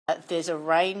there's a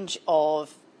range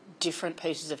of different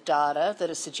pieces of data that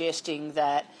are suggesting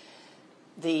that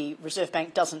the Reserve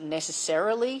Bank doesn't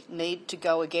necessarily need to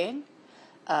go again.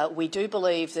 We do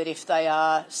believe that if they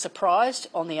are surprised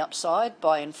on the upside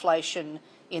by inflation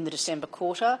in the December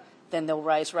quarter, then they'll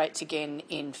raise rates again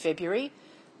in February,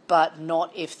 but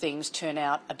not if things turn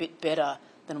out a bit better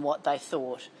than what they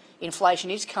thought. Inflation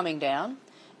is coming down,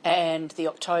 and the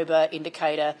October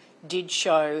indicator did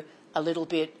show a little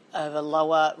bit of a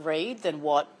lower read than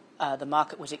what the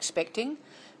market was expecting,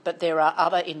 but there are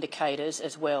other indicators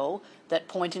as well that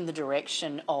point in the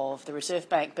direction of the Reserve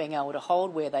Bank being able to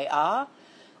hold where they are,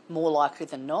 more likely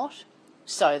than not,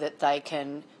 so that they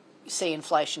can see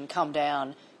inflation come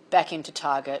down back into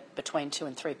target between 2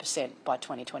 and 3% by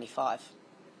 2025.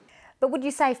 But would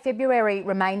you say February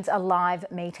remains a live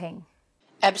meeting?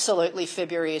 Absolutely,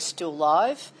 February is still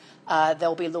live.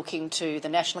 They'll be looking to the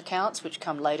national accounts, which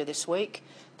come later this week.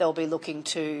 They'll be looking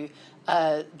to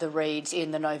the reads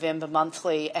in the November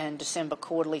monthly and December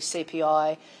quarterly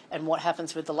CPI and what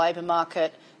happens with the labour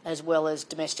market, as well as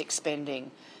domestic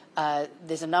spending.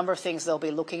 There's a number of things they'll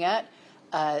be looking at.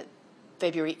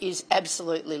 February is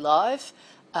absolutely live,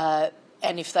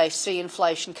 and if they see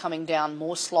inflation coming down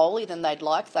more slowly than they'd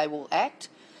like, they will act.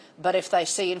 But if they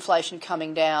see inflation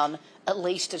coming down at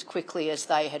least as quickly as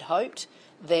they had hoped,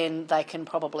 then they can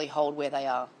probably hold where they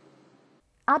are.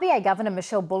 RBA Governor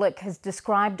Michelle Bullock has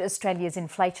described Australia's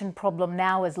inflation problem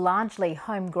now as largely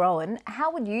homegrown.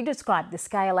 How would you describe the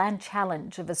scale and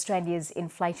challenge of Australia's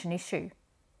inflation issue?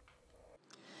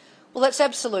 Well, that's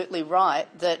absolutely right,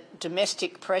 that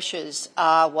domestic pressures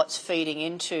are what's feeding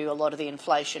into a lot of the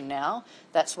inflation now.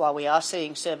 That's why we are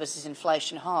seeing services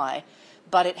inflation high,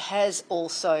 but it has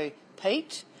also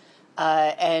peaked.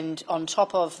 And on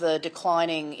top of the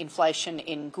declining inflation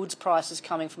in goods prices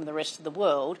coming from the rest of the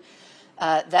world,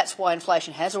 that's why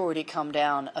inflation has already come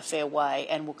down a fair way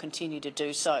and will continue to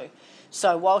do so.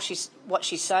 So while what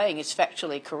she's saying is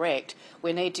factually correct,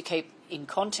 we need to keep in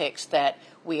context that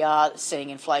we are seeing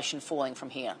inflation falling from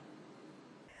here.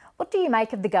 What do you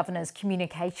make of the Governor's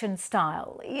communication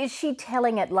style? Is she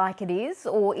telling it like it is,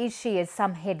 or is she, as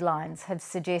some headlines have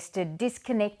suggested,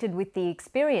 disconnected with the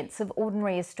experience of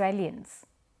ordinary Australians?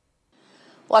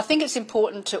 Well, I think it's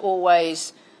important to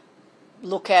always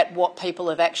look at what people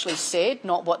have actually said,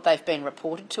 not what they've been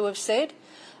reported to have said.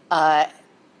 I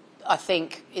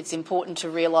think it's important to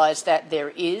realise that there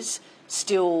is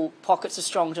still pockets of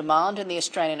strong demand in the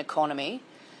Australian economy,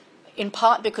 in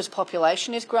part because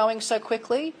population is growing so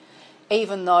quickly,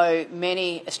 even though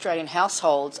many Australian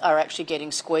households are actually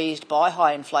getting squeezed by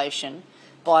high inflation,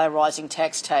 by a rising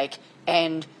tax take,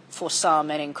 and for some,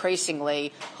 and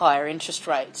increasingly, higher interest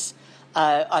rates.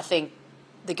 I think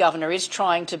the Governor is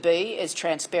trying to be as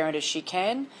transparent as she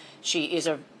can. She is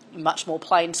a much more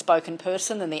plain-spoken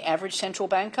person than the average central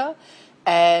banker,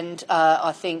 and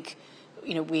I think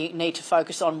we need to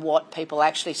focus on what people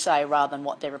actually say rather than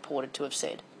what they're reported to have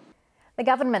said. The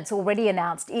government's already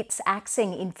announced it's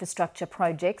axing infrastructure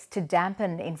projects to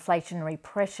dampen inflationary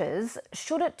pressures.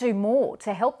 Should it do more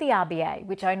to help the RBA,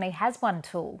 which only has one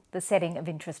tool, the setting of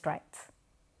interest rates?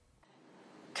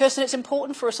 Kirsten, it's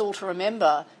important for us all to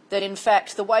remember that, in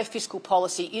fact, the way fiscal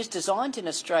policy is designed in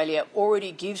Australia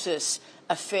already gives us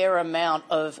a fair amount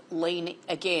of lean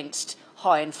against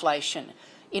high inflation.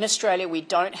 In Australia, we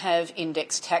don't have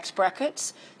indexed tax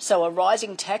brackets, so a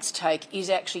rising tax take is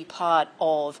actually part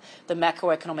of the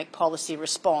macroeconomic policy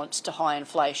response to high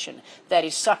inflation. That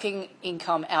is sucking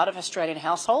income out of Australian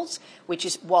households, which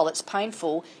is, while it's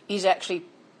painful, is actually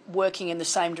working in the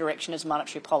same direction as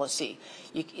monetary policy.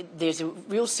 There's a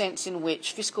real sense in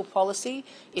which fiscal policy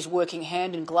is working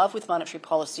hand in glove with monetary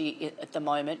policy at the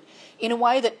moment in a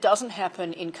way that doesn't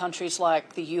happen in countries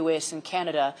like the US and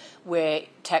Canada, where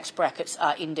tax brackets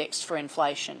are indexed for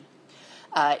inflation.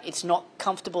 It's not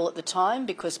comfortable at the time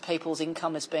because people's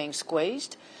income is being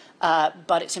squeezed,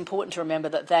 but it's important to remember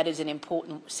that that is an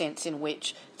important sense in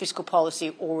which fiscal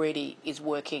policy already is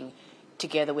working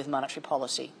together with monetary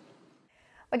policy.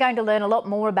 We're going to learn a lot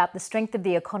more about the strength of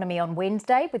the economy on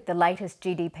Wednesday with the latest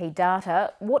GDP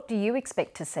data. What do you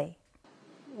expect to see?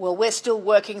 Well, we're still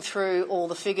working through all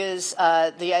the figures.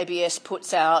 The ABS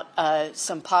puts out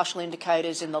some partial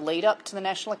indicators in the lead up to the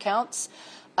national accounts.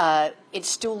 It's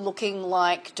still looking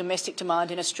like domestic demand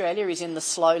in Australia is in the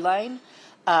slow lane,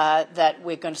 that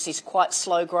we're going to see quite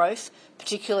slow growth,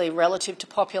 particularly relative to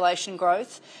population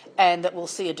growth, and that we'll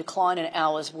see a decline in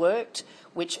hours worked,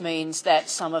 which means that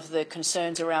some of the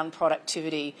concerns around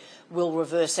productivity will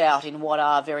reverse out in what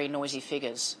are very noisy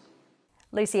figures.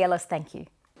 Luci Ellis, thank you.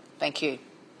 Thank you.